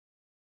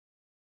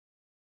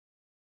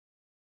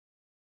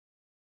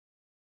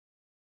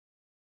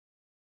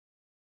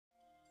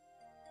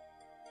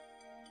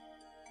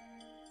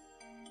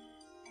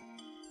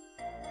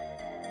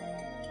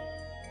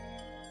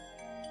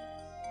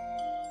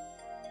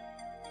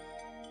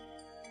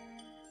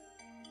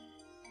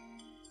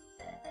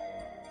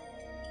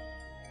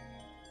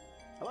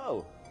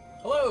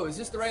Hello, is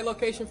this the right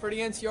location for the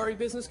NCR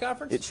Business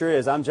Conference? It sure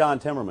is. I'm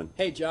John Timmerman.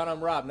 Hey, John, I'm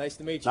Rob. Nice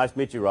to meet you. Nice to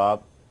meet you,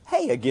 Rob.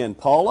 Hey again,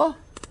 Paula.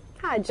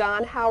 Hi,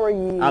 John. How are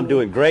you? I'm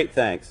doing great,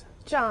 thanks.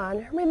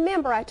 John,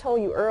 remember I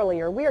told you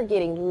earlier we are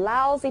getting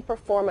lousy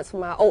performance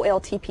from our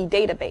OLTP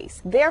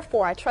database.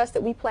 Therefore, I trust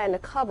that we plan to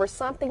cover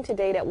something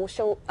today that will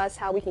show us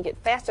how we can get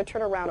faster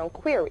turnaround on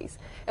queries.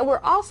 And we're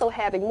also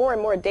having more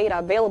and more data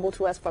available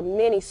to us from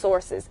many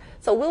sources.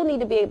 So we'll need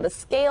to be able to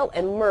scale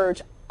and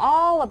merge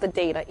all of the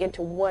data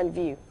into one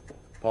view.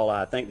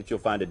 Paula, I think that you'll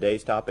find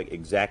today's topic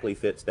exactly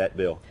fits that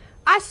bill.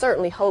 I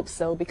certainly hope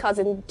so, because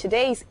in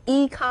today's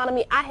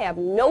economy, I have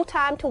no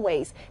time to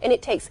waste, and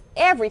it takes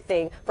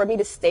everything for me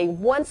to stay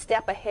one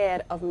step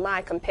ahead of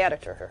my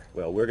competitor.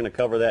 Well, we're going to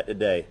cover that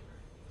today.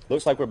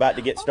 Looks like we're about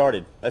to get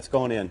started. Let's go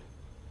on in.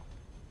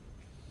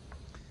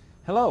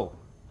 Hello,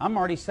 I'm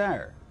Marty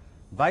Sire,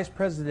 Vice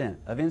President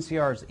of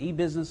NCR's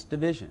eBusiness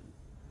Division.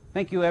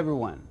 Thank you,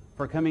 everyone,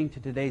 for coming to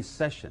today's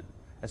session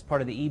as part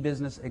of the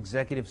eBusiness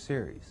Executive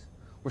Series.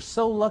 We're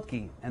so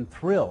lucky and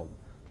thrilled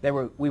that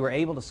we were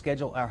able to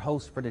schedule our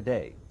host for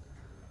today.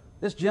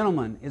 This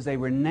gentleman is a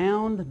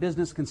renowned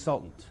business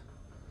consultant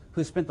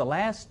who spent the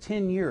last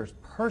 10 years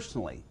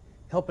personally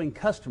helping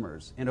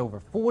customers in over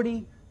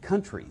 40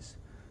 countries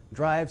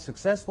drive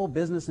successful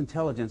business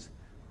intelligence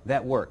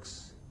that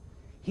works.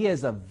 He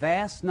has a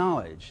vast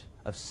knowledge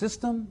of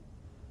system,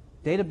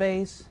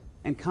 database,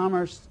 and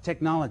commerce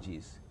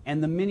technologies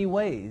and the many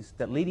ways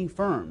that leading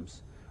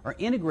firms are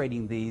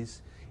integrating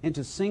these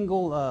into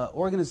single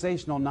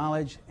organizational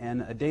knowledge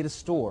and a data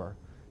store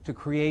to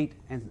create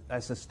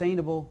a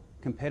sustainable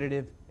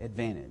competitive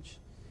advantage.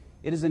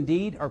 It is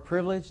indeed our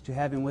privilege to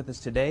have him with us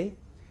today,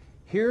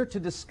 here to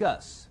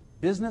discuss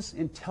business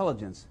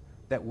intelligence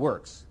that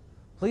works.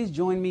 Please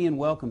join me in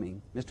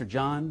welcoming Mr.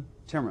 John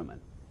Timmerman.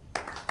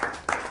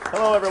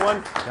 Hello,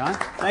 everyone. John?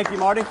 Thank you,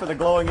 Marty, for the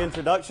glowing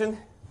introduction.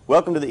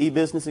 Welcome to the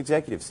eBusiness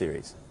Executive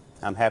Series.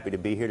 I'm happy to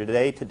be here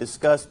today to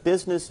discuss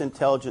business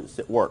intelligence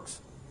that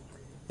works.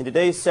 In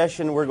today's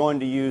session, we're going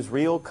to use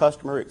real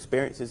customer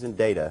experiences and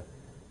data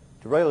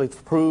to really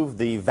prove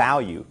the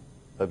value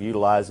of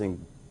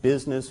utilizing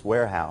business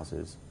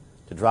warehouses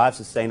to drive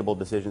sustainable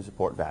decision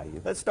support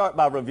value. Let's start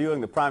by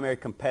reviewing the primary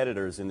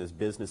competitors in this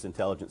business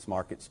intelligence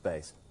market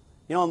space.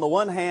 You know, on the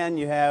one hand,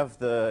 you have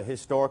the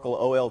historical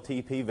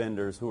OLTP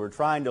vendors who are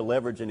trying to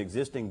leverage an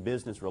existing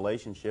business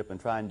relationship and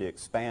trying to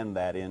expand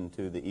that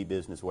into the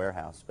e-business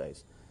warehouse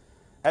space.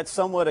 That's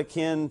somewhat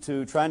akin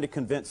to trying to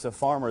convince a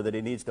farmer that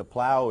he needs to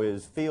plow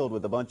his field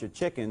with a bunch of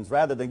chickens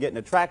rather than getting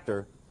a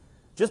tractor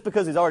just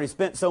because he's already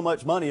spent so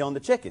much money on the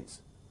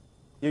chickens.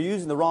 You're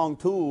using the wrong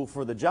tool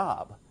for the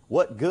job.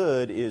 What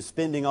good is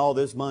spending all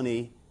this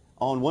money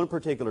on one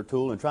particular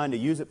tool and trying to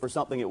use it for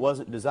something it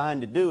wasn't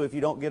designed to do if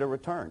you don't get a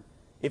return,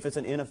 if it's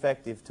an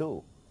ineffective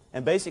tool?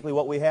 And basically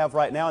what we have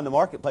right now in the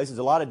marketplace is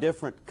a lot of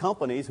different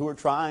companies who are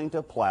trying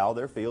to plow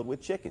their field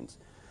with chickens.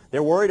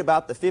 They're worried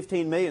about the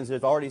 $15 million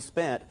they've already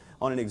spent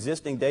on an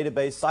existing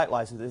database site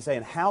license. They're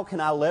saying, how can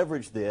I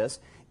leverage this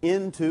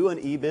into an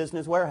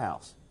e-business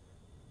warehouse?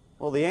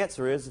 Well, the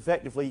answer is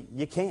effectively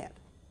you can't.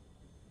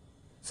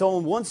 So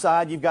on one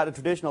side, you've got a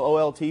traditional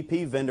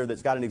OLTP vendor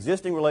that's got an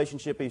existing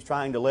relationship he's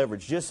trying to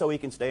leverage just so he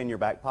can stay in your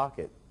back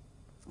pocket,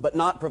 but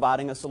not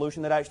providing a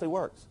solution that actually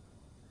works.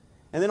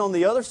 And then on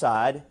the other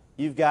side,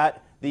 you've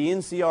got the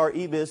NCR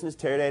eBusiness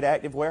Teradata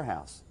Active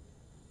Warehouse.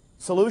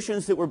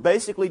 Solutions that were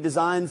basically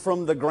designed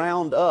from the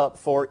ground up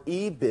for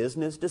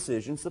e-business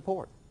decision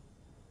support.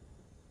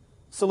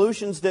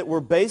 Solutions that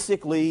were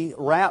basically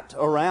wrapped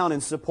around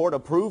and support a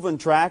proven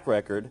track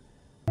record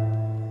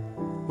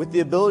with the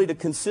ability to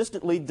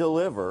consistently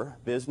deliver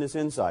business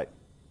insight.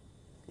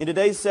 In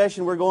today's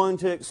session, we're going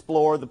to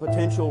explore the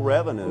potential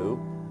revenue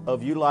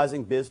of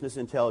utilizing business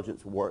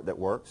intelligence that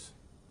works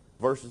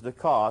versus the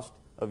cost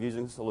of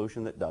using a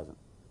solution that doesn't.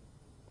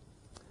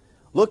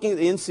 Looking at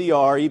the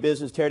NCR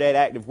eBusiness Teradata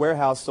Active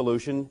Warehouse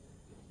solution,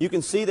 you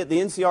can see that the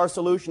NCR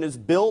solution is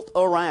built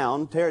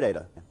around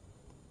Teradata.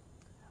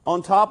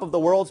 On top of the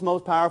world's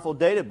most powerful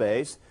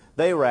database,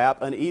 they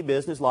wrap an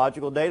eBusiness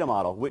logical data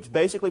model, which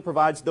basically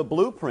provides the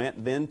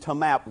blueprint then to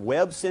map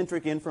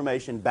web-centric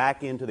information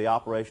back into the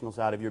operational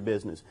side of your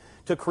business,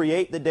 to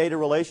create the data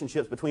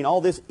relationships between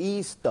all this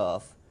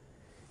e-stuff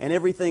and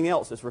everything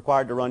else that's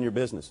required to run your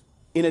business.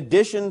 In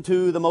addition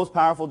to the most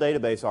powerful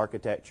database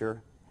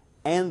architecture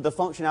and the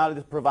functionality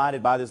that's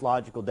provided by this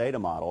logical data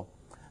model,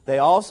 they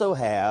also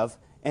have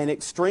an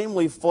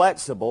extremely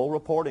flexible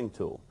reporting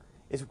tool.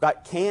 It's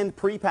got canned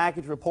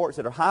prepackaged reports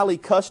that are highly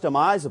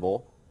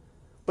customizable,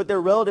 but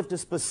they're relative to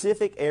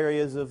specific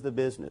areas of the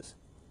business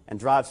and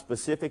drive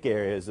specific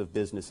areas of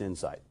business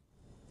insight.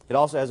 It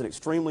also has an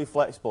extremely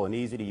flexible and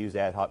easy to use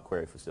ad hoc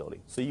query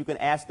facility, so you can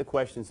ask the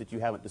questions that you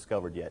haven't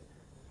discovered yet.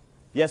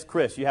 Yes,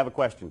 Chris, you have a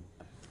question.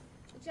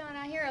 John,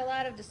 I hear a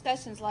lot of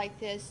discussions like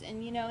this,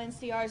 and you know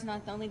NCR is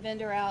not the only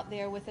vendor out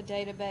there with a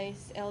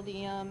database,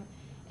 LDM,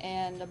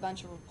 and a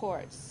bunch of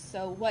reports.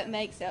 So what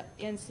makes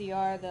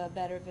NCR the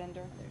better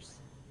vendor?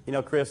 You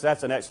know, Chris,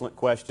 that's an excellent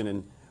question,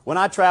 and When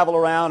I travel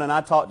around and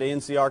I talk to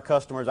NCR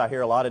customers, I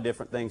hear a lot of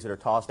different things that are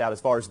tossed out as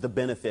far as the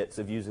benefits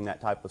of using that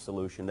type of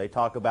solution. They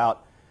talk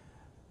about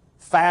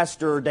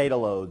faster data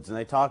loads, and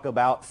they talk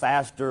about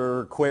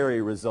faster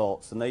query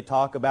results, and they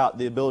talk about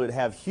the ability to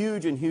have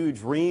huge and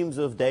huge reams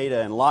of data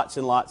and lots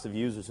of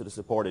users that are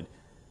supported.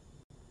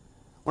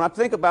 When I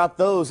think about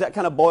those, that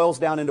kind of boils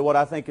down into what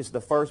I think is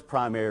the first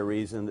primary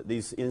reason that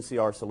these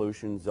NCR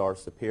solutions are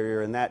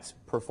superior, and that's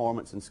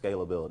performance and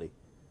scalability.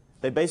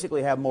 They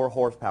basically have more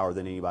horsepower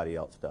than anybody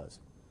else does.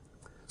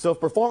 So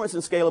if performance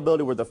and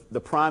scalability were the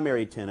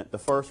primary tenet, the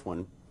first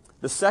one,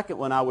 the second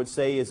one I would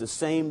say is a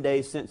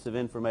same-day sense of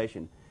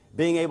information.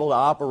 Being able to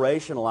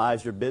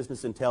operationalize your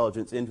business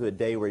intelligence into a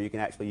day where you can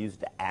actually use it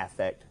to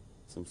affect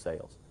some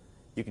sales.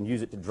 You can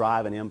use it to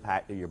drive an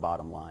impact to your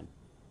bottom line.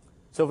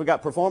 So if we've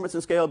got performance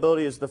and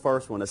scalability is the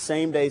first one, a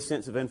same-day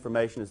sense of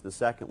information is the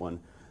second one.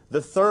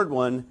 The third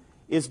one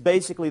is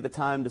basically the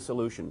time to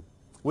solution.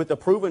 With a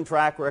proven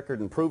track record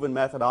and proven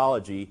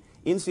methodology,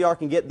 NCR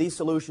can get these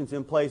solutions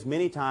in place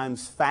many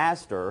times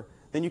faster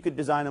than you could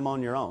design them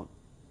on your own.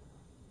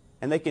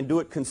 And they can do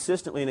it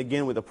consistently and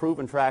again with a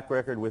proven track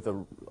record with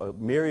a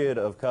myriad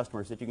of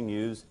customers that you can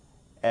use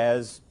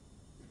as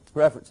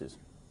references.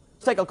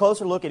 Let's take a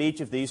closer look at each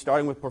of these,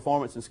 starting with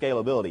performance and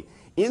scalability.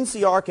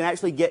 NCR can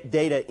actually get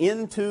data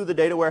into the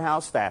data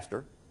warehouse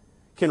faster,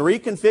 can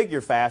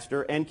reconfigure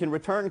faster, and can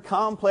return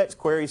complex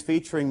queries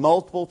featuring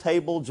multiple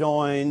table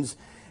joins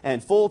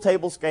and full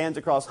table scans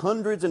across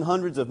hundreds and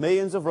hundreds of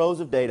millions of rows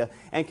of data,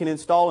 and can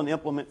install and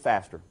implement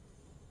faster.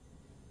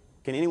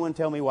 Can anyone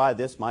tell me why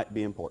this might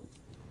be important?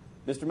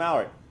 Mr.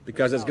 Mallory.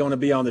 Because it's going to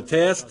be on the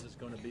test.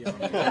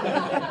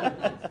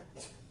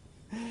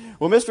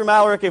 Well, Mr.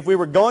 Mallory, if we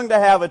were going to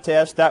have a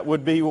test, that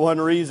would be one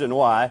reason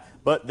why,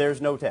 but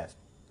there's no test.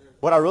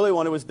 What I really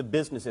wanted was the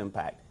business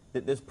impact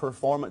that this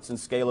performance and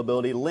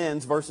scalability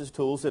lends versus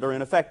tools that are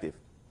ineffective.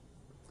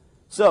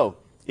 So,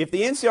 if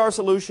the NCR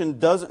solution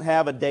doesn't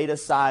have a data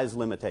size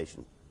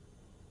limitation,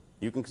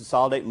 you can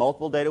consolidate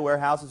multiple data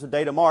warehouses or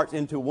data marts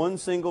into one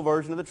single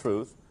version of the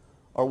truth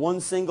or one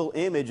single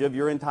image of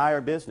your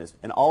entire business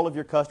and all of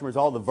your customers,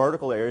 all the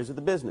vertical areas of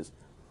the business.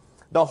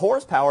 The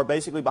horsepower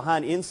basically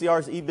behind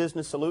NCR's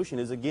e-business solution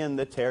is again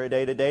the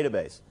Teradata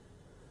database.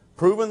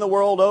 Proven the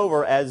world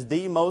over as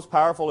the most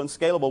powerful and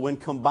scalable when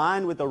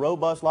combined with a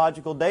robust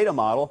logical data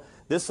model,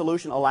 this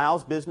solution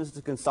allows businesses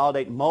to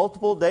consolidate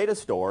multiple data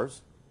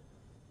stores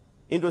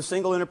into a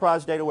single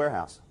enterprise data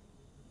warehouse.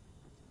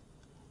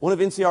 One of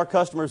NCR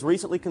customers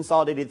recently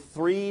consolidated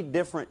 3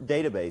 different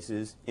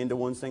databases into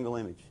one single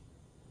image.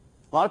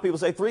 A lot of people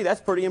say 3,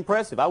 that's pretty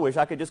impressive. I wish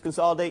I could just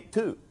consolidate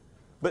 2.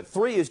 But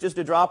 3 is just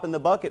a drop in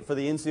the bucket for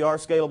the NCR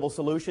scalable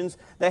solutions.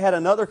 They had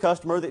another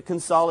customer that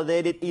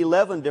consolidated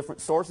 11 different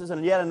sources,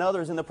 and yet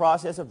another is in the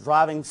process of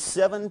driving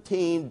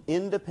 17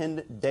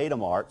 independent data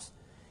marts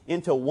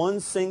into one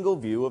single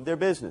view of their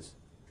business.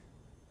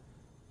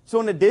 So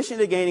in addition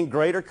to gaining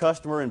greater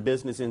customer and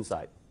business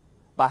insight,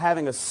 by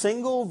having a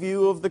single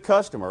view of the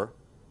customer,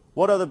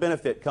 what other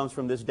benefit comes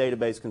from this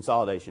database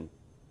consolidation?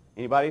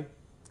 Anybody?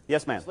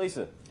 Yes, ma'am.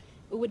 Lisa.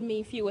 It would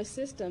mean fewer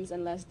systems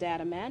and less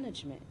data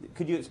management.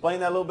 Could you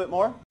explain that a little bit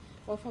more?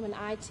 Well, from an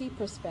IT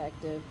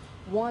perspective,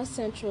 one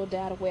central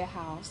data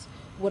warehouse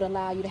would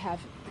allow you to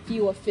have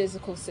fewer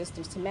physical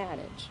systems to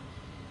manage.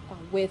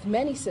 With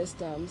many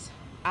systems,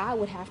 I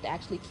would have to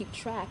actually keep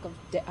track of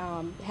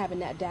having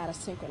that data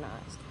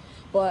synchronized.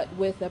 But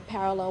with the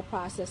parallel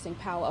processing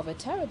power of a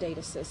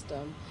Teradata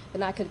system,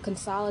 then I could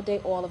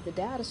consolidate all of the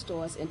data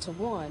stores into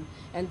one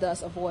and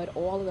thus avoid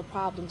all of the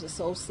problems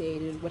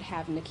associated with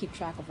having to keep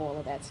track of all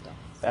of that stuff.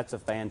 That's a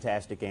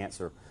fantastic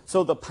answer.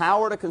 So the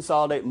power to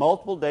consolidate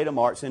multiple data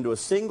marts into a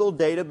single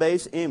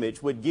database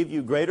image would give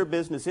you greater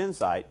business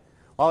insight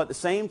while at the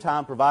same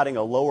time providing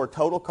a lower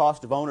total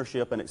cost of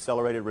ownership and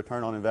accelerated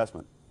return on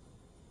investment.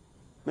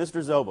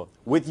 Mr. Zoba,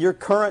 with your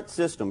current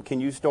system,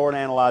 can you store and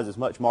analyze as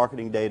much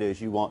marketing data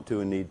as you want to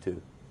and need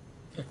to?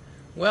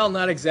 Well,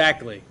 not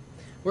exactly.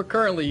 We're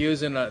currently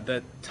using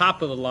the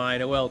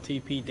top-of-the-line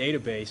OLTP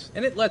database,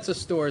 and it lets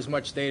us store as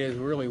much data as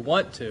we really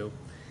want to,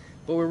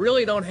 but we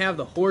really don't have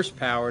the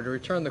horsepower to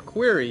return the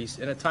queries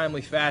in a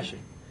timely fashion.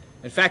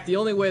 In fact, the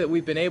only way that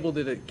we've been able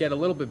to get a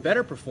little bit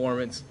better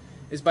performance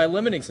is by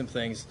limiting some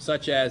things,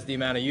 such as the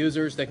amount of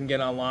users that can get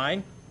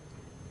online.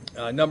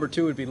 Number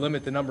 2 would be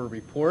limit the number of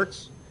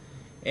reports.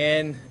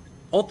 And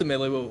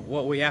ultimately,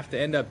 what we have to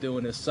end up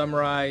doing is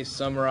summarize,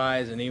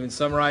 and even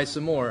summarize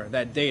some more of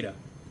that data.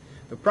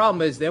 The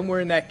problem is then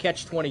we're in that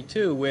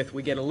catch-22 with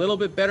we get a little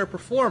bit better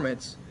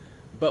performance,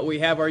 but we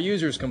have our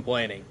users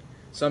complaining.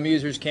 Some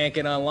users can't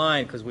get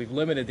online because we've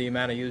limited the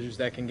amount of users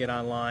that can get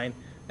online.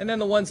 And then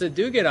the ones that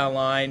do get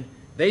online,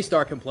 they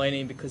start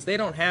complaining because they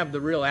don't have the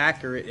real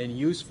accurate and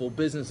useful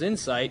business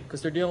insight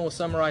because they're dealing with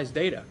summarized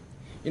data.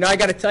 You know, I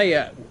got to tell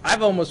you,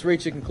 I've almost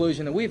reached a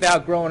conclusion that we've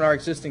outgrown our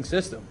existing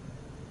system.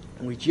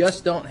 We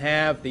just don't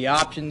have the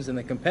options and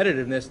the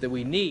competitiveness that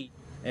we need,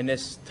 and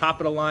this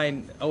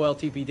top-of-the-line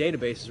OLTP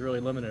database is really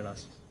limiting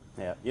us.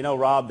 Yeah, you know,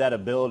 Rob, that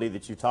ability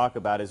that you talk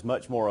about is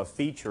much more a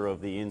feature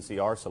of the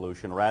NCR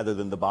solution rather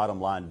than the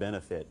bottom line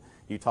benefit.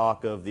 You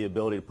talk of the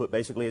ability to put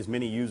basically as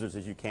many users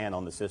as you can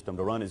on the system,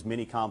 to run as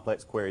many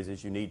complex queries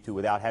as you need to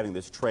without having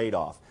this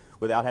trade-off,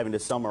 without having to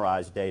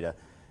summarize data.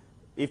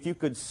 If you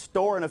could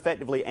store and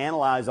effectively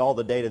analyze all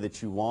the data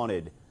that you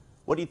wanted,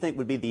 what do you think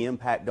would be the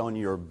impact on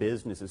your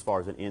business as far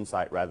as an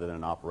insight rather than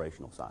an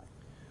operational side?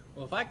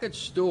 Well, if I could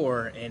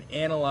store and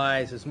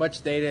analyze as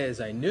much data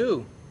as I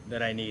knew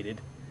that I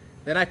needed,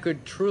 then I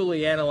could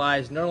truly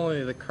analyze not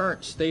only the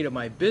current state of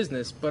my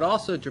business, but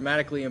also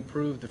dramatically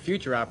improve the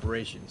future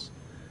operations.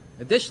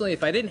 Additionally,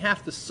 if I didn't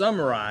have to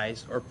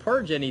summarize or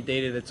purge any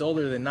data that's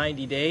older than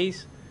 90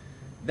 days,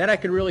 then I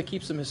could really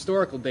keep some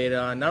historical data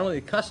on not only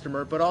the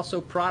customer, but also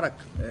product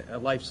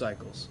life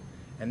cycles.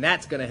 And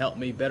that's going to help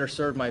me better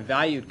serve my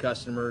valued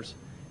customers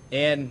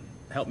and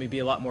help me be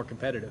a lot more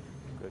competitive.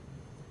 Good.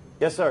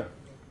 Yes, sir.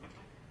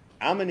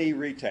 I'm an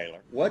e-retailer.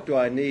 What do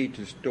I need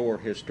to store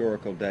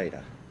historical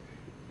data?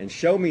 And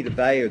show me the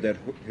value that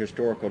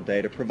historical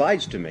data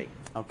provides to me.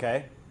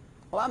 Okay.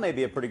 Well, I may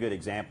be a pretty good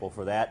example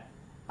for that.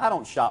 I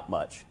don't shop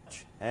much,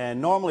 and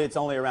normally it's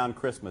only around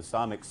Christmas, so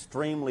I'm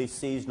extremely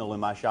seasonal in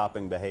my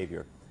shopping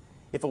behavior.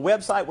 If a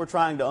website were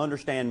trying to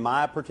understand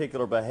my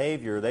particular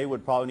behavior, they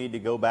would probably need to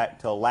go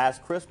back till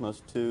last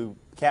Christmas to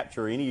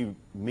capture any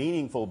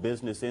meaningful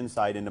business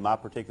insight into my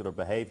particular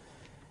behavior.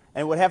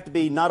 And it would have to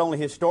be not only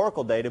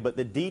historical data, but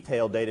the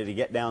detailed data to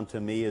get down to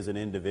me as an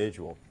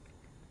individual.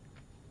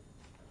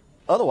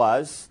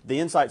 Otherwise, the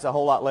insight's a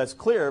whole lot less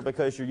clear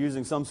because you're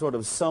using some sort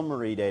of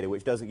summary data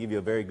which doesn't give you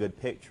a very good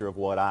picture of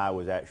what I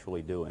was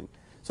actually doing.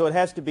 So it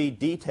has to be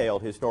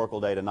detailed historical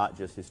data, not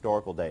just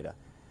historical data.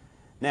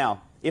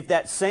 Now, if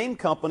that same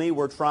company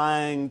were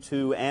trying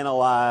to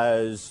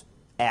analyze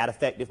ad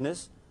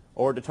effectiveness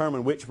or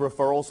determine which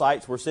referral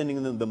sites were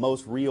sending them the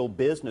most real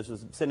business,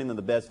 sending them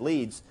the best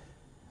leads,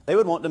 they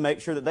would want to make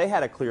sure that they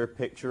had a clear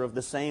picture of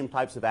the same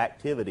types of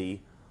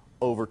activity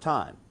over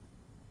time.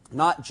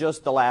 Not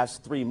just the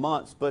last 3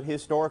 months, but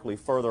historically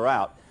further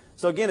out.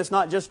 So again, it's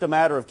not just a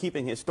matter of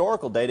keeping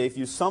historical data. If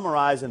you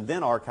summarize and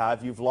then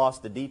archive, you've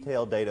lost the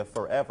detailed data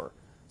forever.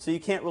 So you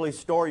can't really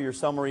store your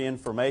summary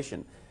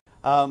information.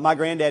 My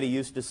granddaddy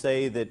used to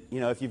say that, you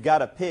know, if you've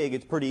got a pig,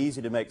 it's pretty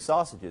easy to make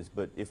sausages.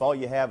 But if all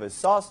you have is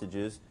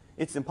sausages,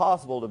 it's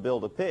impossible to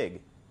build a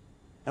pig.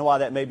 And while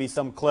that may be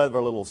some clever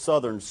little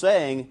southern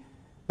saying,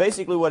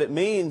 basically what it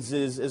means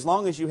is as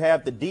long as you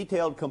have the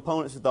detailed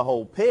components of the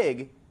whole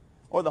pig,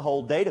 or the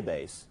whole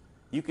database,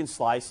 you can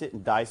slice it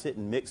and dice it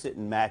and mix it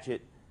and match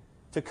it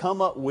to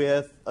come up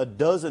with a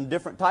dozen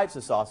different types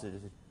of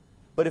sausages.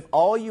 But if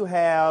all you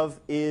have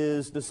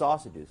is the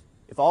sausages,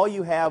 if all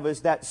you have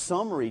is that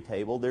summary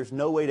table, there's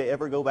no way to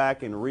ever go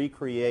back and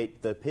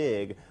recreate the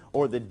pig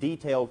or the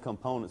detailed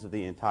components of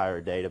the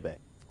entire database.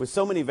 With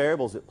so many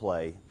variables at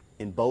play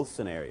in both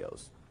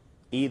scenarios,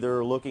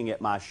 either looking at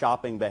my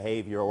shopping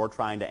behavior or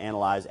trying to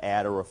analyze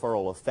ad or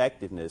referral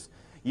effectiveness,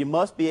 you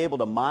must be able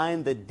to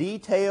mine the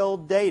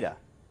detailed data,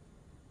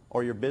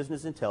 or your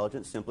business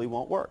intelligence simply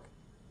won't work.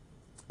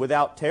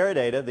 Without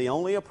Teradata, the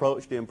only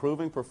approach to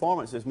improving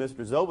performance, as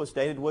Mr. Zoba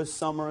stated, was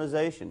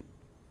summarization.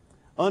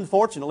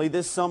 Unfortunately,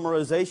 this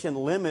summarization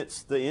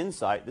limits the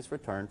insight that's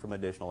returned from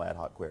additional ad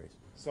hoc queries.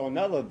 So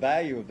another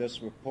value of this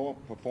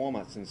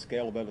performance and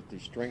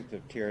scalability strength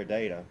of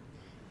Teradata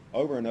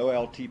over an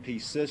OLTP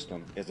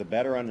system is a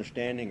better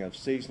understanding of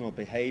seasonal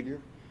behavior,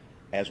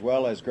 as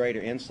well as greater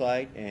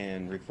insight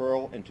and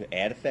referral into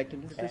ad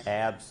effectiveness?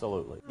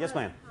 Absolutely. Yes,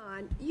 ma'am.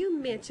 You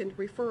mentioned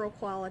referral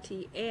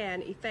quality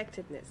and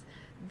effectiveness.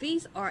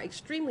 These are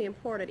extremely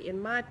important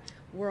in my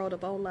world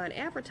of online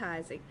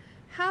advertising.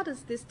 How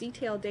does this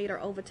detailed data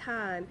over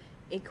time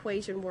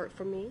equation work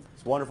for me?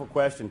 It's a wonderful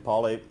question,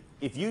 Paula.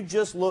 If you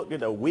just looked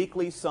at a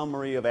weekly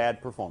summary of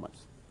ad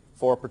performance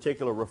for a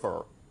particular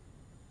referrer,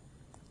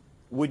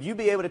 would you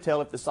be able to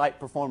tell if the site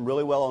performed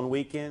really well on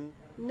weekend?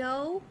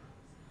 No.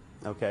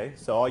 Okay,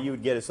 so all you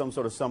would get is some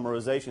sort of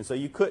summarization. So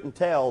you couldn't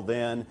tell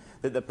then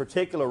that the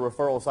particular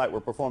referral site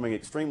were performing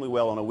extremely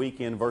well on a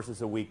weekend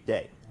versus a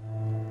weekday.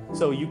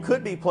 So you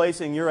could be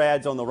placing your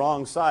ads on the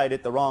wrong site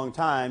at the wrong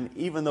time,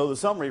 even though the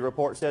summary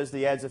report says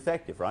the ad's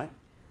effective, right?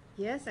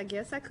 Yes, I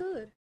guess I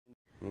could.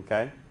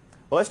 Okay.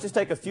 Well, let's just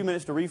take a few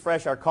minutes to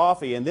refresh our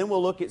coffee, and then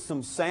we'll look at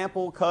some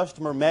sample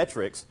customer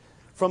metrics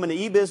from an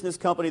e-business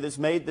company that's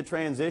made the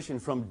transition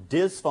from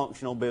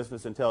dysfunctional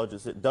business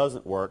intelligence that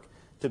doesn't work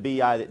to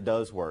BI that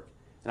does work.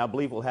 And I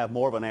believe we'll have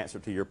more of an answer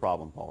to your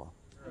problem, Paula.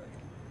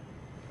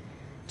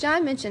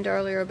 John mentioned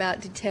earlier about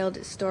detailed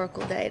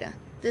historical data.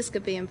 This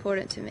could be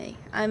important to me.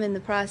 I'm in the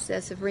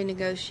process of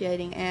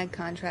renegotiating ad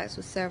contracts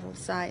with several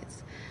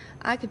sites.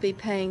 I could be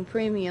paying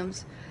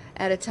premiums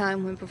at a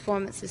time when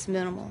performance is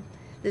minimal.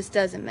 This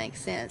doesn't make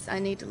sense. I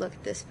need to look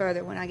at this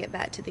further when I get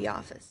back to the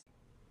office.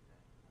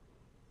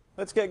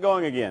 Let's get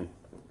going again.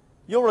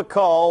 You'll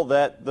recall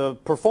that the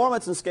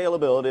performance and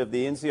scalability of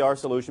the NCR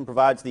solution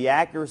provides the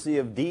accuracy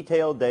of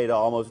detailed data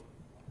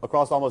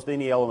across almost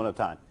any element of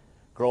time.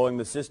 Growing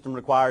the system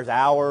requires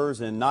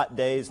hours and not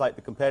days like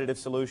the competitive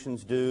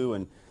solutions do,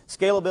 and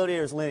scalability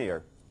is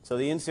linear. So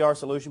the NCR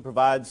solution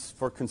provides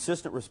for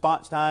consistent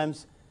response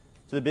times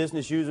to the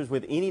business users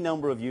with any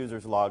number of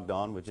users logged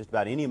on, with just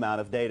about any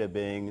amount of data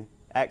being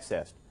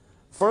accessed.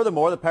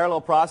 Furthermore, the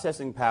parallel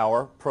processing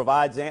power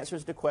provides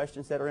answers to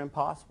questions that are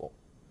impossible,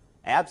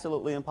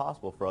 absolutely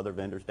impossible for other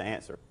vendors to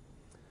answer.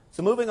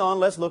 So moving on,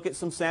 let's look at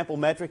some sample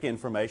metric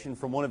information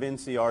from one of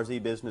NCR's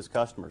e-business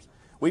customers.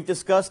 We've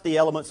discussed the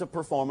elements of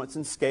performance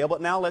and scale,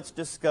 but now let's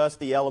discuss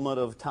the element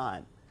of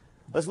time.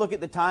 Let's look at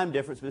the time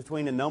difference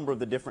between a number of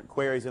the different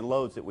queries and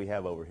loads that we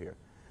have over here.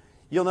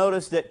 You'll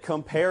notice that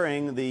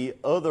comparing the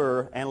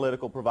other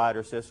analytical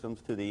provider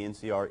systems to the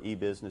NCR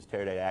e-business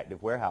Teradata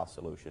Active Warehouse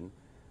solution,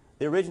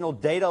 the original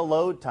data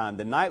load time,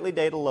 the nightly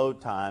data load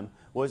time,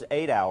 was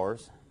 8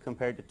 hours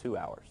compared to 2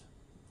 hours.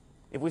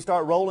 If we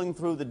start rolling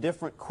through the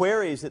different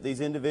queries that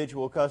these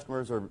individual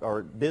customers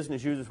or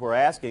business users were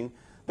asking,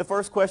 the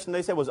first question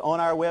they said was, on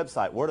our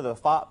website, what are the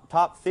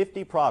top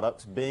 50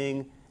 products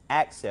being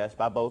accessed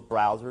by both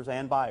browsers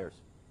and buyers?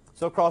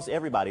 So across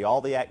everybody,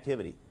 all the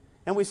activity.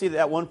 And we see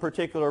that one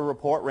particular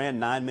report ran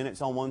 9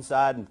 minutes on one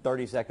side and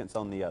 30 seconds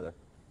on the other.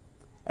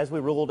 As we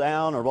roll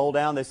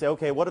down, they say,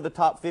 okay, what are the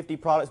top 50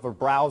 products for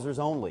browsers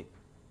only?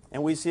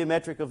 And we see a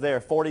metric of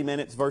there, 40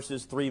 minutes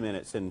versus 3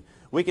 minutes. And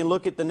we can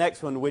look at the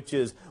next one, which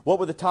is, what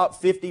were the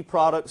top 50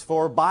 products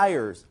for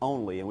buyers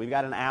only? And we've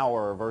got an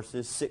hour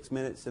versus 6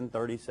 minutes and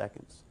 30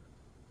 seconds.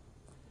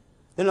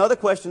 Then another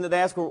question that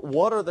they ask,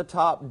 what are the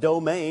top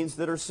domains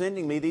that are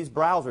sending me these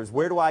browsers?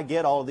 Where do I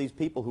get all of these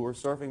people who are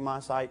surfing my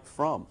site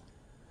from?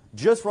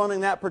 Just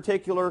running that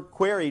particular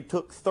query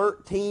took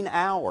 13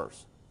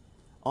 hours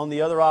on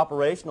the other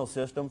operational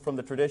system from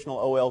the traditional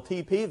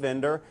OLTP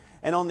vendor,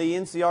 and on the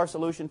NCR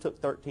solution took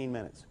 13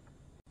 minutes.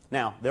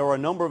 Now, there were a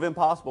number of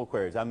impossible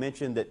queries. I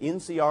mentioned that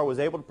NCR was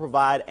able to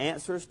provide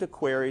answers to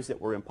queries that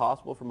were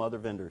impossible from other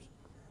vendors.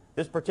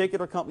 This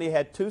particular company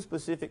had 2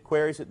 specific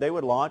queries that they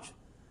would launch,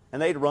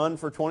 and they'd run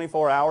for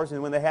 24 hours,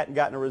 and when they hadn't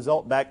gotten a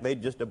result back,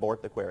 they'd just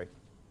abort the query.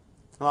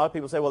 A lot of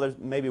people say, well, there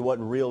maybe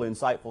wasn't real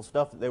insightful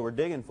stuff that they were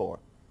digging for.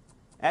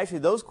 Actually,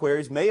 those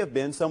queries may have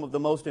been some of the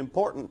most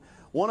important.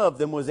 One of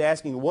them was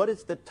asking, what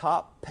is the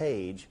top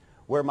page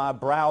where my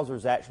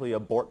browsers actually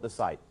abort the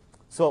site?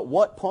 So at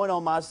what point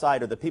on my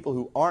site are the people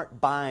who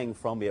aren't buying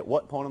from me, at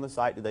what point on the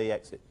site do they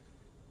exit?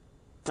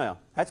 Now,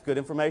 that's good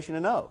information to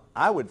know.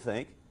 I would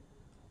think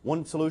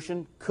one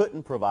solution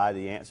couldn't provide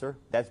the answer.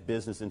 That's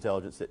business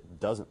intelligence that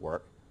doesn't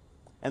work.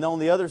 And on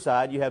the other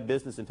side, you have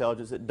business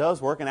intelligence that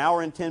does work. An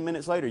hour and 10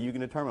 minutes later, you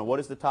can determine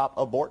what is the top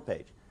abort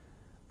page.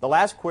 The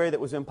last query that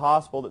was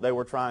impossible that they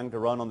were trying to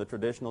run on the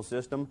traditional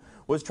system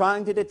was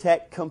trying to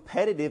detect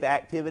competitive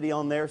activity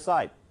on their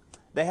site.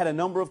 They had a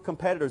number of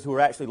competitors who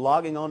were actually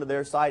logging onto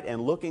their site and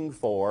looking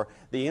for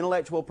the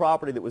intellectual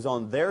property that was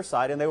on their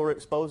site, and they were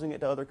exposing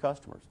it to other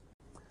customers.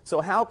 So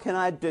how can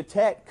I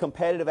detect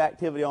competitive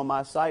activity on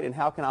my site, and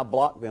how can I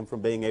block them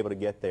from being able to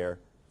get there?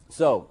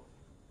 So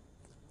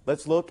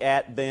let's look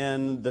at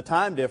then the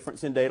time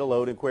difference in data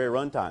load and query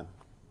runtime.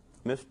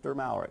 Mr.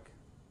 Malrick,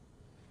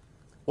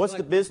 what's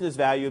the business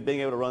value of being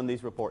able to run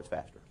these reports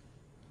faster?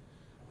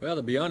 Well,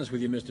 to be honest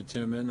with you, Mr.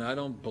 Timmerman, I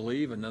don't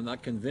believe and I'm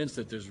not convinced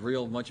that there's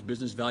real much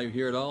business value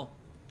here at all,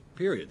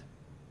 period.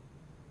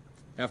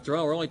 After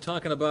all, we're only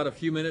talking about a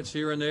few minutes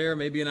here and there,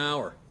 maybe an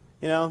hour.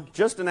 You know,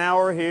 just an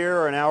hour here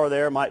or an hour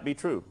there might be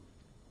true.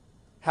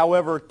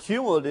 However,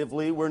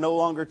 cumulatively, we're no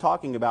longer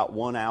talking about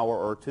 1 hour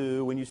or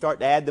 2. When you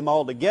start to add them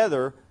all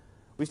together,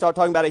 we start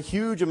talking about a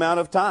huge amount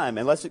of time.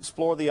 And let's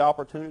explore the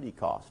opportunity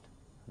cost,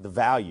 the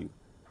value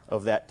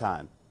of that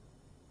time.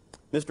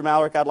 Mr.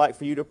 Malrick, I'd like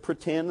for you to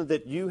pretend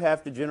that you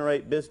have to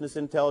generate business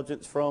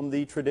intelligence from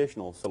the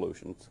traditional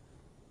solutions,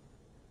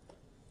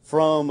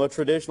 from a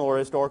traditional or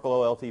historical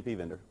OLTP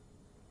vendor.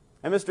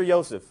 And Mr.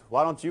 Yosef,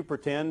 why don't you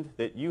pretend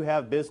that you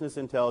have business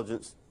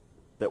intelligence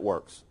that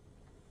works?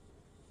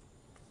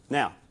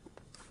 Now,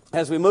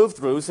 as we move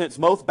through, since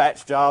most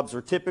batch jobs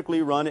are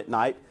typically run at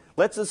night,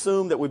 let's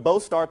assume that we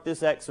both start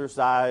this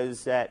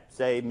exercise at,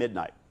 say,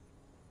 midnight.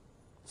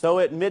 So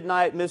at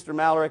midnight, Mr.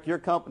 Malrick, your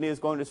company is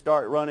going to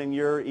start running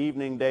your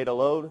evening data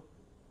load.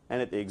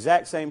 And at the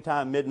exact same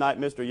time, midnight,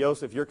 Mr.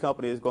 Yosef, your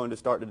company is going to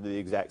start to do the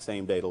exact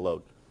same data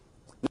load.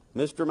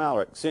 Mr.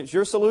 Malrick, since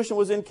your solution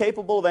was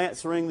incapable of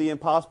answering the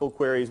impossible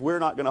queries, we're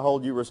not going to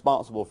hold you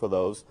responsible for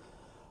those.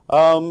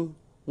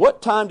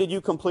 What time did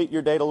you complete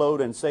your data load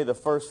and say the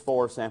first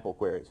 4 sample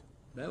queries?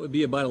 That would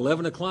be about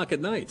 11 o'clock at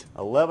night.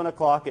 11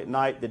 o'clock at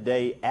night the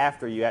day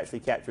after you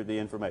actually captured the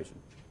information.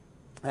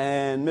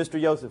 And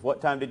Mr. Yosef, what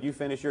time did you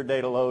finish your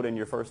data load and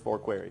your first 4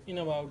 queries? In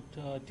about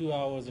 2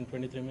 hours and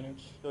 23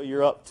 minutes. So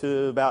you're up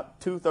to about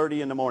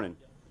 2:30 in the morning.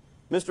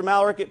 Mr.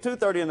 Malrick, at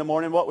 2:30 in the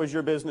morning, what was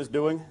your business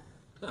doing?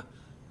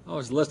 I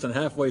was less than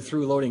halfway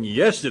through loading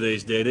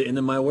yesterday's data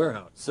into my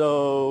warehouse.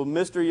 So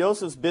Mr.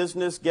 Yosef's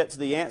business gets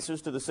the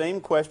answers to the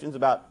same questions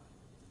about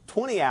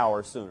 20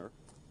 hours sooner.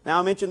 Now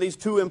I mentioned these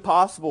 2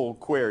 impossible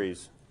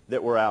queries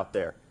that were out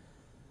there.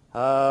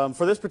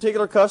 For this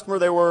particular customer,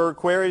 there were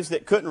queries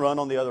that couldn't run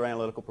on the other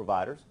analytical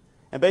providers.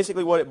 And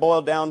basically what it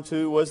boiled down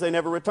to was they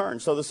never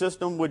returned. So the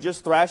system would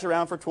just thrash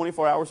around for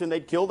 24 hours and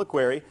they'd kill the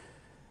query.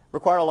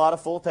 Required a lot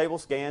of full table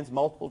scans,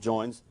 multiple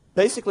joins.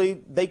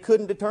 Basically, they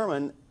couldn't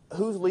determine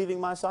who's leaving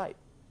my site.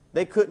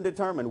 They couldn't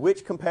determine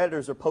which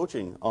competitors are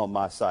poaching on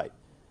my site.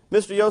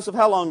 Mr. Yosef,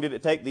 how long did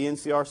it take the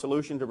NCR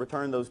solution to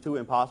return those 2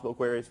 impossible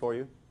queries for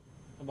you?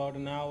 About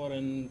an hour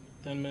and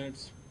 10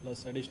 minutes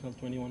plus additional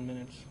 21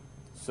 minutes.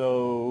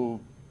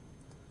 So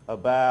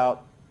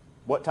about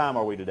what time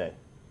are we today?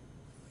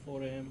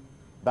 4 a.m.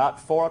 About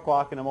 4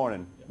 o'clock in the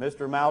morning.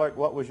 Mr. Mallard,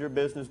 what was your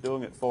business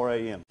doing at 4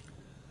 a.m.?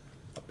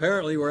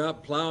 Apparently, we're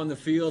out plowing the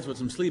fields with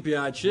some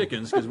sleepy-eyed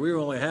chickens because we were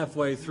only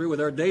halfway through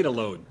with our data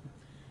load.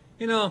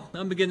 You know,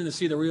 I'm beginning to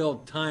see the real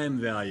time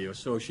value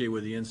associated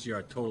with the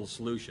NCR total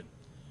solution.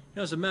 You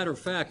know, as a matter of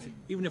fact,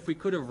 even if we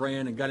could have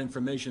ran and got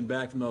information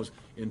back from those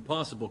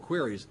impossible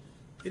queries,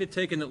 it had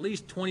taken at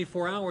least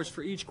 24 hours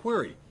for each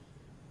query.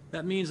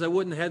 That means I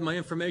wouldn't have had my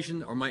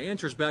information or my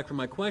answers back from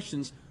my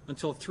questions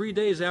until 3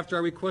 days after I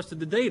requested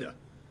the data.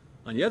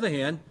 On the other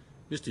hand,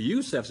 Mr.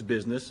 Yosef's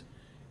business,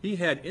 he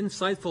had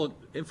insightful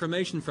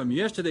information from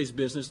yesterday's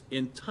business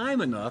in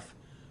time enough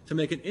to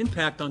make an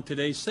impact on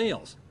today's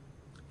sales.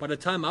 By the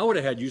time I would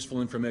have had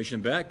useful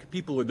information back,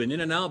 people would have been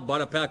in and out,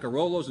 bought a pack of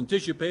Rolos and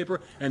tissue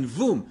paper, and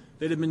boom,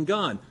 they'd have been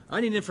gone.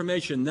 I need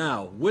information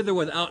now, with or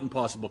without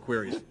impossible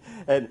queries.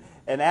 And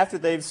after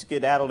they've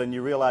skedaddled and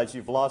you realize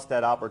you've lost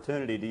that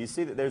opportunity, do you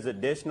see that there's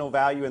additional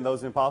value in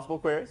those impossible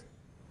queries?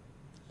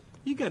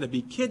 You got to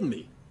be kidding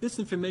me. This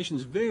information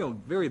is very,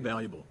 very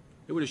valuable.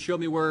 It would have showed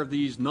me where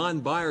these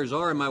non-buyers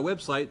are on my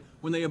website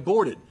when they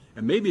aborted.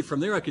 And maybe from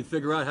there I could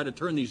figure out how to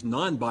turn these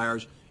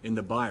non-buyers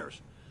into buyers.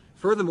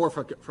 Furthermore,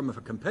 from a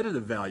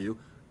competitive value,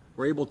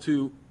 we're able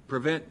to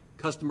prevent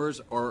customers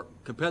or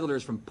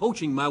competitors from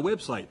poaching my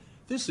website.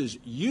 This is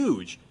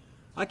huge.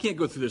 I can't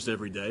go through this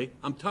every day.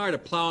 I'm tired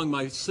of plowing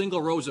my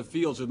single rows of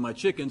fields with my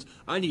chickens.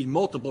 I need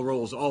multiple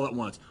rows all at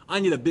once. I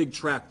need a big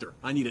tractor.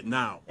 I need it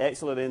now.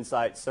 Excellent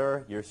insight,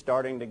 sir. You're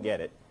starting to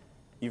get it.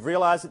 You've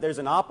realized that there's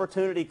an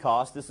opportunity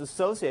cost that's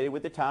associated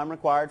with the time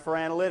required for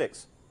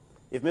analytics.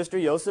 If Mr.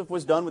 Yosef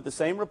was done with the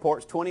same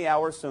reports 20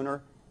 hours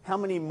sooner, how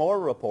many more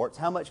reports,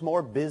 how much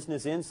more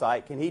business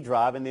insight can he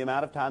drive in the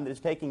amount of time that it's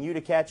taking you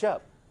to catch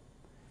up?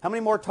 How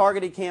many more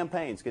targeted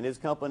campaigns can his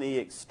company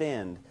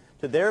extend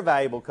to their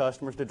valuable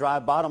customers to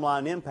drive bottom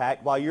line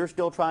impact while you're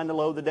still trying to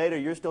load the data,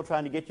 you're still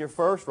trying to get your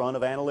first run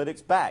of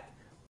analytics back?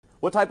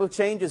 What type of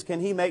changes can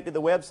he make to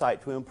the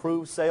website to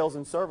improve sales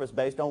and service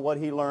based on what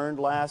he learned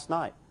last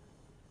night?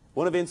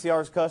 One of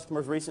NCR's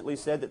customers recently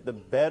said that the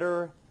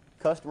better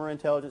customer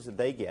intelligence that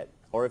they get,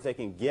 or if they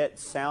can get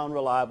sound,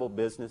 reliable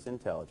business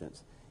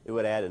intelligence, it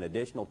would add an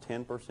additional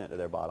 10% to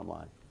their bottom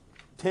line.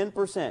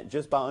 10%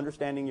 just by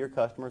understanding your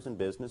customers and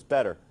business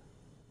better.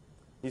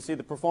 You see,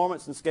 the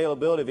performance and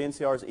scalability of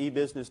NCR's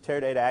e-business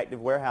Teradata Active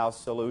Warehouse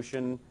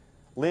solution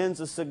lends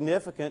a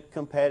significant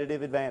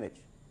competitive advantage.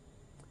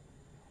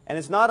 And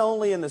it's not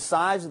only in the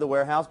size of the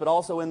warehouse, but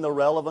also in the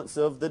relevance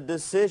of the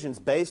decisions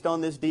based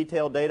on this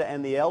detailed data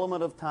and the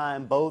element of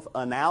time, both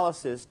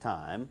analysis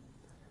time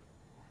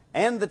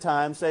and the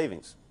time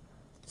savings.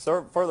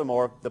 So,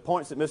 furthermore, the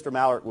points that Mr.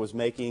 Mallard was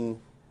making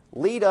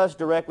lead us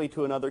directly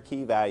to another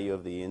key value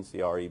of the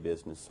NCR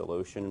e-business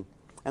solution,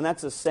 and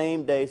that's a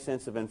same-day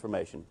sense of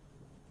information.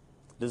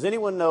 Does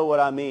anyone know what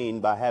I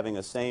mean by having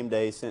a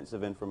same-day sense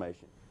of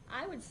information?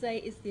 I would say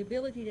it's the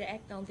ability to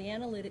act on the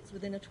analytics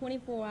within a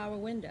 24-hour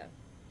window.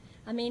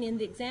 I mean, in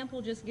the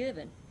example just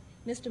given,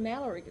 Mr.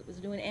 Mallory was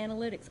doing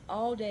analytics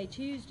all day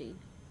Tuesday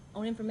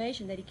on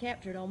information that he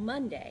captured on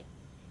Monday.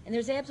 And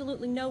there's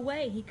absolutely no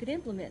way he could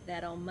implement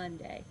that on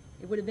Monday.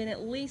 It would have been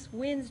at least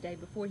Wednesday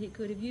before he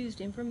could have used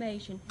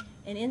information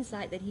and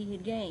insight that he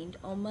had gained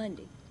on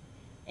Monday.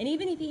 And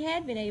even if he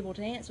had been able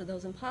to answer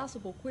those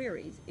impossible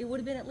queries, it would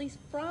have been at least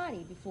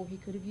Friday before he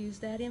could have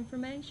used that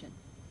information.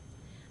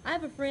 I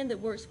have a friend that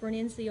works for an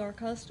NCR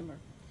customer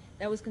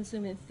that was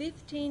consuming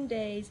 15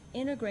 days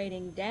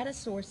integrating data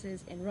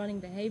sources and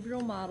running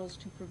behavioral models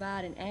to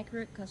provide an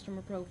accurate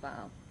customer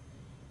profile.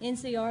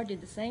 NCR did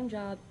the same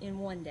job in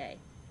 1 day.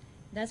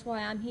 That's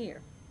why I'm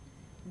here.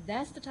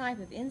 That's the type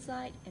of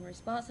insight and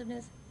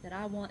responsiveness that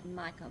I want in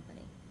my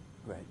company.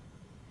 Great.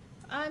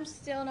 I'm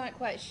still not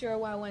quite sure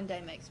why 1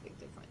 day makes a big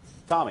difference.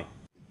 Tommy.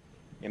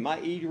 In my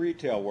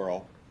e-retail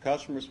world,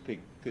 customers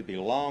could be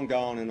long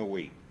gone in a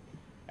week.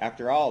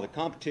 After all, the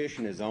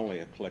competition is only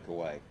a click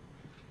away.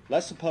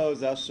 Let's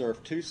suppose I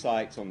serve 2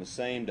 sites on the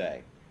same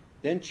day,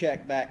 then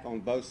check back on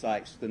both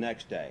sites the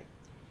next day.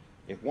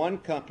 If one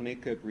company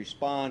could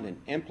respond and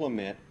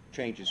implement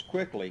changes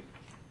quickly,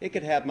 it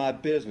could have my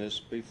business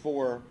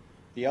before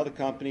the other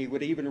company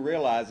would even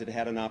realize it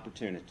had an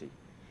opportunity.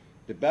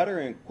 The better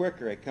and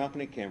quicker a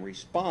company can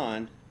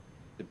respond,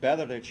 the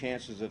better their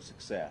chances of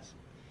success.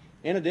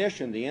 In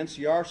addition, the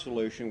NCR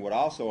solution would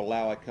also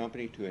allow a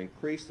company to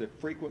increase the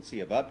frequency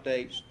of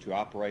updates to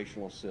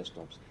operational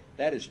systems.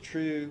 That is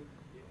true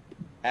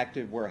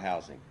active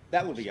warehousing.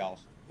 That would be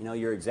awesome. You know,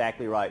 you're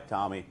exactly right,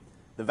 Tommy.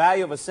 The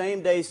value of a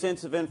same-day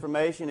sense of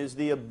information is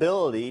the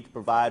ability to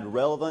provide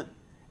relevant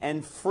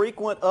and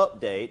frequent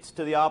updates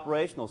to the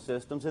operational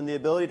systems and the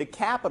ability to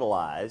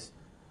capitalize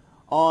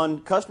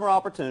on customer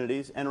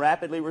opportunities and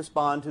rapidly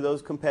respond to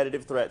those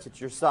competitive threats at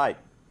your site.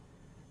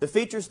 The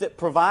features that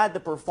provide the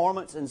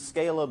performance and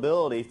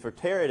scalability for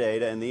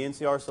Teradata and the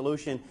NCR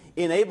solution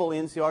enable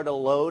NCR to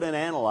load and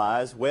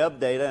analyze web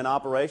data and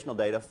operational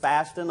data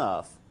fast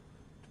enough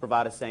to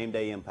provide a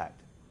same-day impact.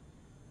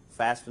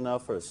 Fast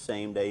enough for a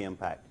same-day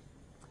impact.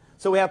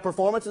 So we have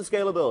performance and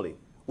scalability,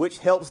 which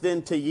helps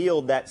then to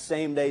yield that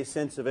same-day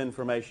sense of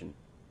information.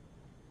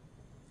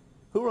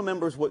 Who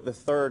remembers what the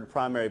third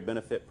primary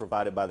benefit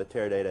provided by the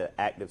Teradata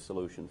Active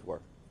solutions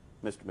were?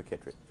 Mr.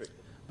 McKittrick.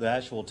 The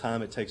actual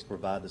time it takes to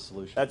provide the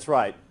solution. That's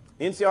right.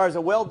 NCR is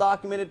a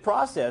well-documented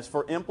process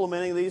for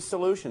implementing these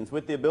solutions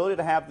with the ability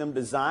to have them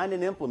designed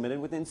and implemented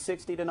within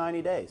 60 to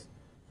 90 days.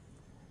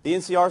 The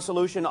NCR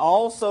solution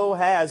also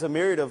has a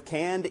myriad of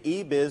canned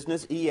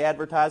e-business,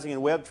 e-advertising,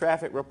 and web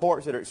traffic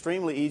reports that are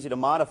extremely easy to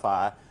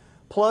modify,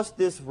 plus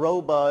this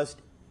robust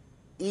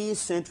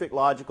e-centric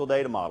logical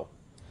data model.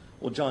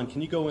 Well, John,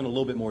 can you go in a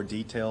little bit more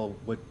detail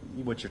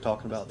what you're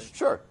talking about there?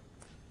 Sure.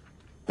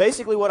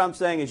 Basically what I'm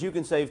saying is you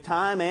can save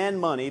time and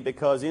money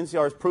because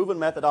NCR's proven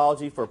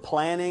methodology for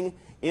planning,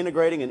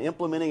 integrating, and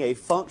implementing a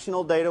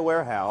functional data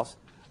warehouse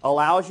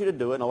allows you to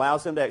do it and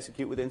allows them to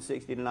execute within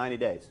 60 to 90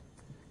 days.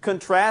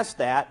 Contrast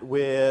that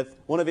with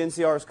one of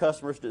NCR's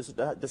customers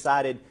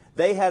decided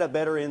they had a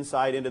better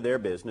insight into their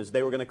business.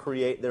 They were going to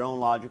create their own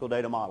logical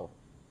data model.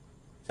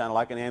 Sounded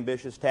like an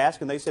ambitious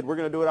task, and they said, we're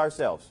going to do it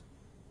ourselves.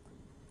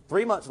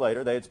 3 months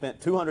later, they had spent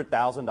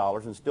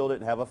 $200,000 and still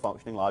didn't have a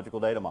functioning logical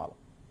data model.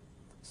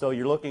 So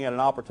you're looking at an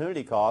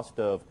opportunity cost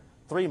of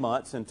 3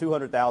 months and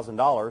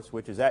 $200,000,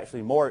 which is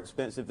actually more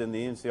expensive than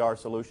the NCR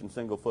solution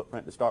single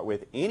footprint to start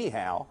with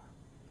anyhow.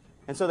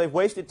 And so they've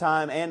wasted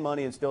time and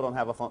money and still don't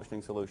have a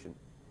functioning solution.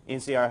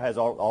 NCR has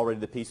already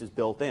the pieces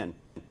built in.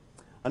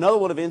 Another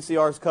one of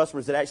NCR's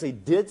customers that actually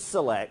did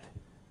select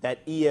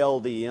that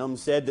ELDM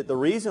said that the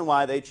reason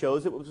why they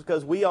chose it was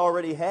because we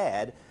already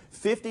had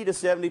 50 to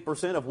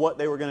 70% of what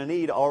they were going to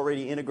need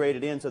already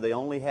integrated in, so they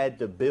only had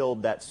to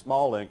build that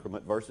small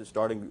increment versus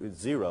starting with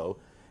 0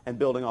 and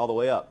building all the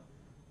way up.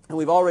 And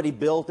we've already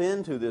built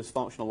into this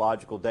functional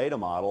logical data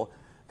model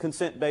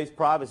consent-based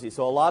privacy.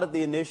 So a lot of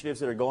the initiatives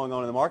that are going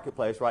on in the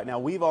marketplace right now,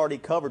 we've already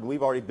covered and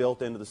we've already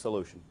built into the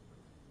solution.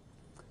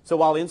 So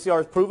while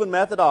NCR's proven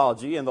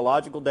methodology and the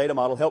logical data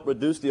model help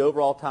reduce the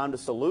overall time to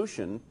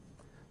solution,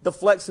 the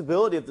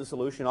flexibility of the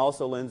solution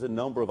also lends a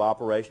number of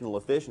operational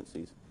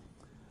efficiencies.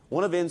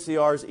 One of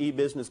NCR's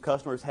e-business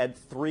customers had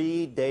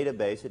 3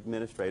 database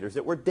administrators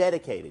that were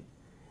dedicated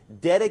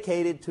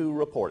to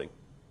reporting.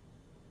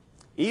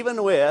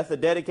 Even with a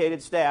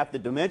dedicated staff, the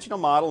dimensional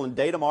model and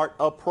data mart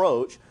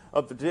approach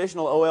of the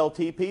traditional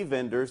OLTP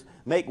vendors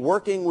make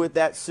working with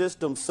that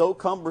system so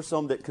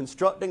cumbersome that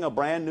constructing a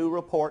brand new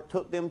report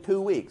took them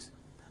 2 weeks.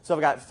 So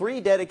I've got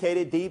 3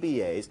 dedicated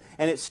DBAs,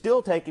 and it's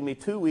still taking me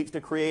 2 weeks to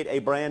create a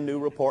brand new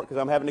report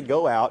because I'm having to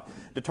go out,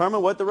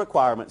 determine what the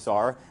requirements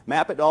are,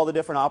 map it to all the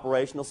different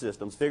operational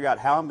systems, figure out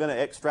how I'm going to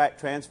extract,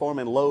 transform,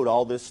 and load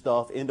all this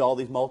stuff into all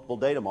these multiple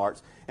data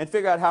marts, and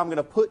figure out how I'm going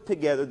to put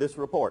together this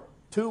report.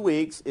 2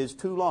 weeks is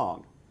too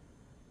long.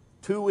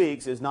 2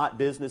 weeks is not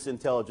business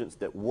intelligence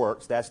that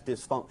works. That's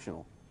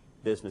dysfunctional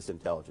business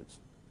intelligence.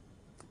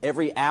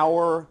 Every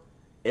hour,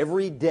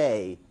 every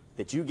day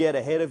that you get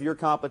ahead of your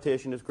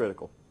competition is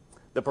critical.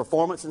 The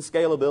performance and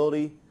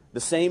scalability,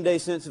 the same-day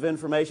sense of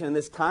information, and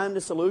this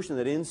time-to-solution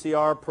that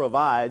NCR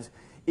provides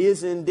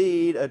is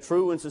indeed a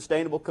true and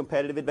sustainable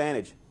competitive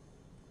advantage.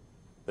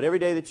 But every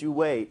day that you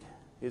wait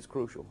is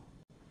crucial.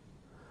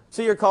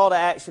 So your call to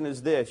action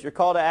is this. Your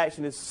call to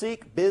action is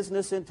seek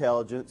business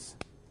intelligence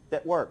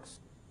that works.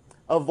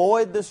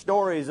 Avoid the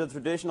stories of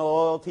traditional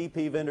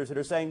OLTP vendors that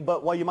are saying,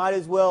 but well, you might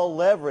as well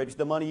leverage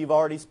the money you've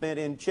already spent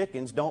in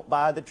chickens. Don't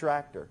buy the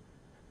tractor.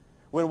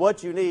 When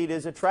what you need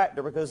is a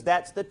tractor because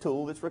that's the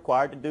tool that's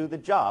required to do the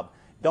job.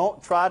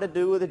 Don't try to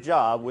do the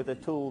job with a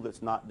tool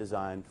that's not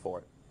designed for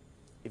it.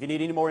 If you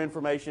need any more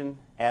information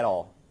at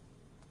all,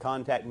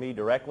 contact me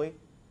directly.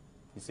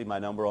 You see my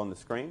number on the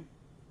screen.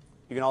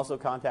 You can also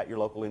contact your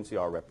local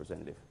NCR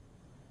representative.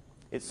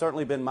 It's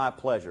certainly been my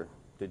pleasure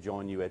to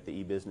join you at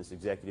the eBusiness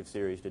Executive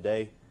Series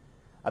today.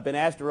 I've been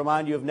asked to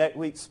remind you of next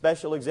week's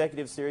special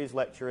Executive Series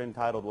lecture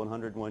entitled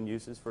 101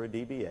 Uses for a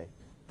DBA.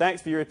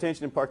 Thanks for your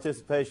attention and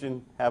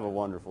participation. Have a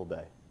wonderful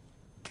day.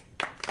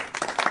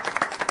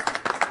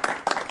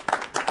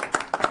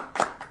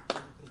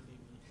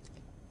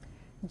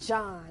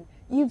 John,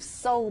 you've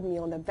sold me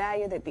on the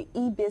value that the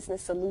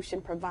e-business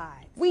solution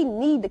provides. We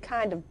need the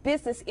kind of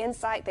business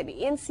insight that the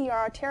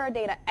NCR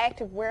Teradata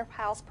Active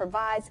Warehouse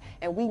provides,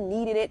 and we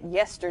needed it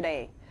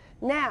yesterday.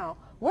 Now,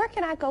 where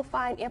can I go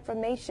find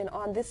information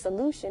on this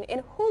solution,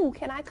 and who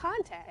can I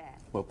contact?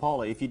 Well,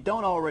 Paula, if you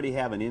don't already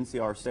have an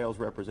NCR sales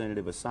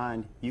representative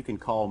assigned, you can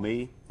call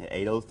me at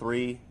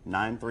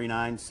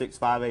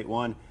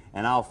 803-939-6581,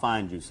 and I'll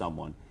find you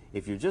someone.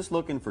 If you're just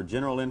looking for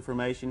general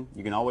information,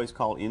 you can always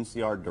call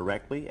NCR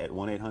directly at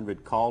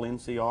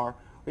 1-800-CALL-NCR, or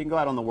you can go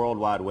out on the World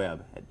Wide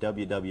Web at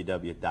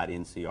www.ncr.com.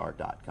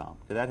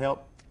 Did that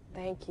help?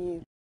 Thank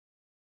you.